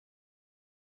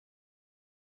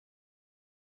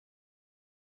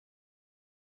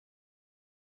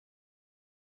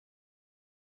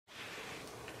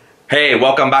Hey,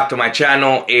 welcome back to my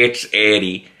channel. It's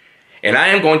Eddie, and I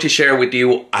am going to share with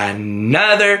you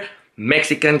another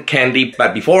Mexican candy.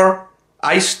 But before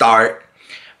I start,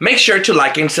 make sure to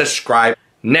like and subscribe.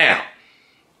 Now,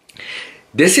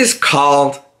 this is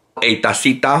called a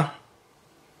tacita,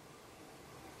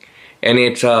 and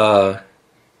it's a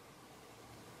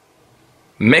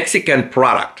Mexican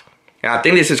product. And I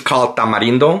think this is called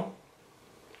tamarindo.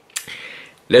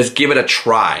 Let's give it a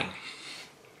try.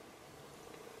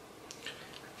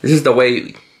 This is the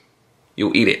way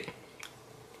you eat it.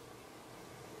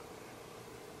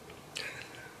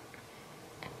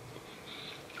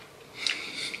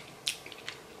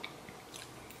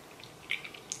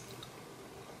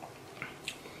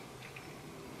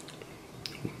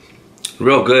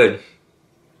 Real good.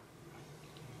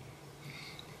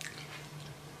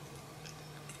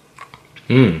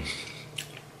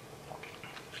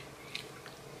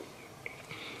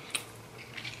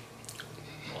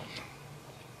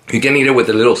 You can eat it with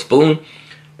a little spoon,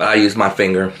 but I use my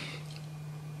finger.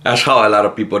 That's how a lot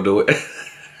of people do it.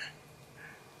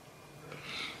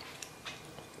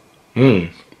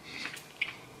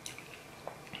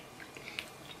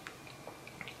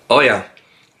 Oh yeah,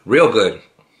 real good.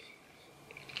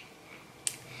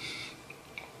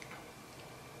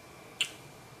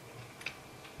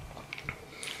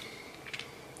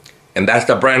 And that's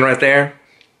the brand right there.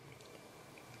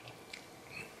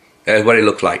 That's what it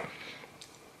looks like.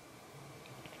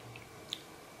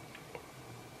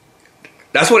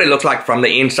 That's what it looks like from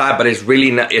the inside, but it's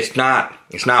really not, it's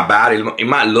not bad. It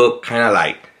might look kind of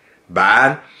like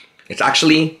bad. It's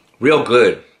actually real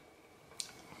good.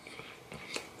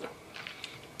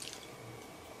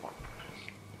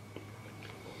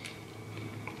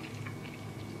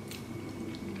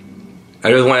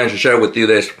 I just wanted to share with you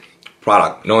this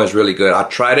product. No, it's really good. I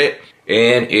tried it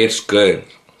and it's good.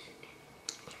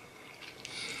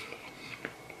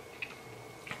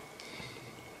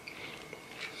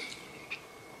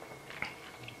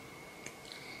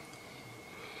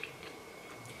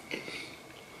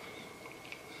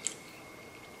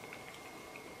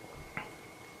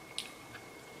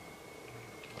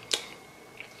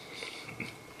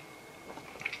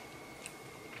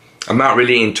 I'm not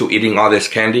really into eating all this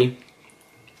candy,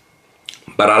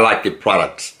 but I like the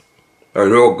products. They're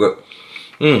real good.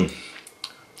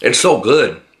 It's so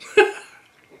good.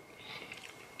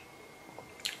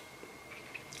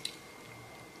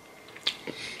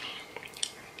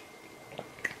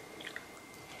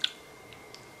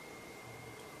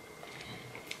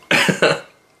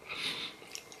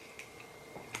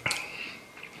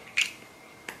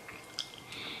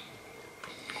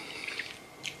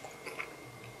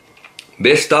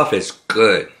 This stuff is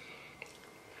good.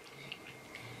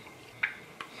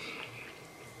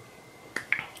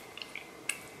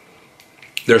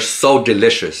 They're so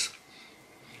delicious.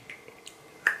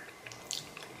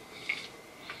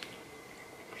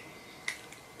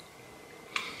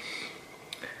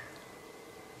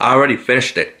 I already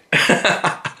finished it.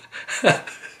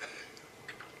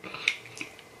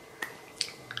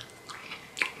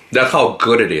 That's how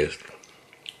good it is.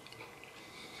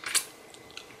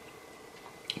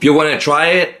 If you want to try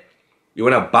it, you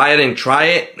want to buy it and try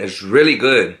it, it's really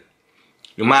good.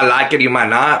 You might like it, you might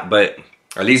not, but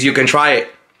at least you can try it.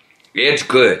 It's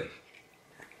good.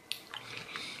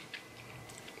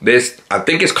 This, I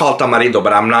think it's called tamarindo,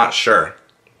 but I'm not sure.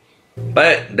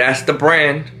 But that's the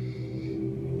brand.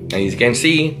 And as you can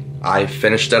see, I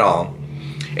finished it all.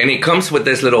 And it comes with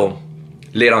this little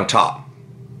lid on top.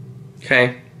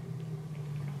 Okay?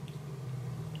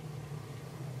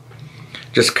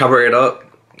 Just cover it up.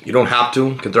 You don't have to.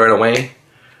 You can throw it away.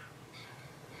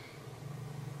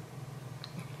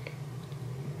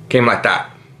 Came like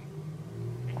that.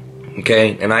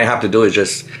 Okay, and all I have to do is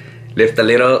just lift the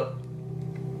lid up.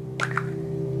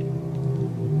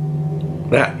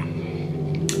 That.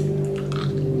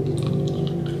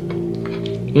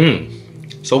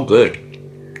 So good.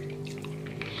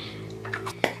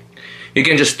 You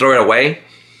can just throw it away.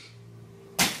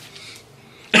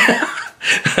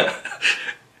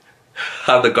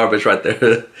 Have the garbage right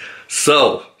there.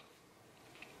 So,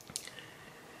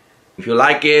 if you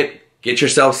like it, get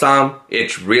yourself some.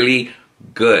 It's really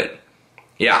good.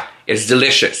 Yeah, it's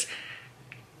delicious.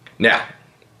 Now,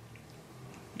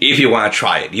 if you want to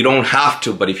try it, you don't have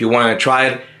to, but if you want to try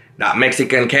it, that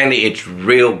Mexican candy, it's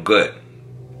real good.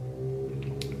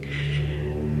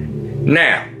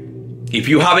 Now, if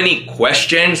you have any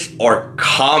questions or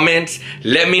comments,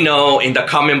 let me know in the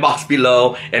comment box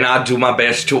below and I'll do my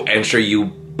best to answer you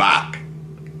back.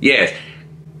 Yes,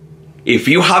 if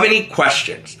you have any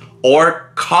questions or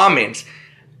comments,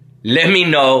 let me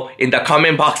know in the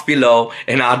comment box below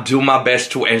and I'll do my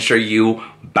best to answer you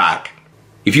back.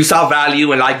 If you saw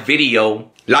value and like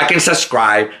video, like and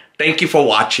subscribe. Thank you for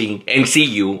watching and see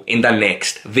you in the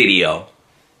next video.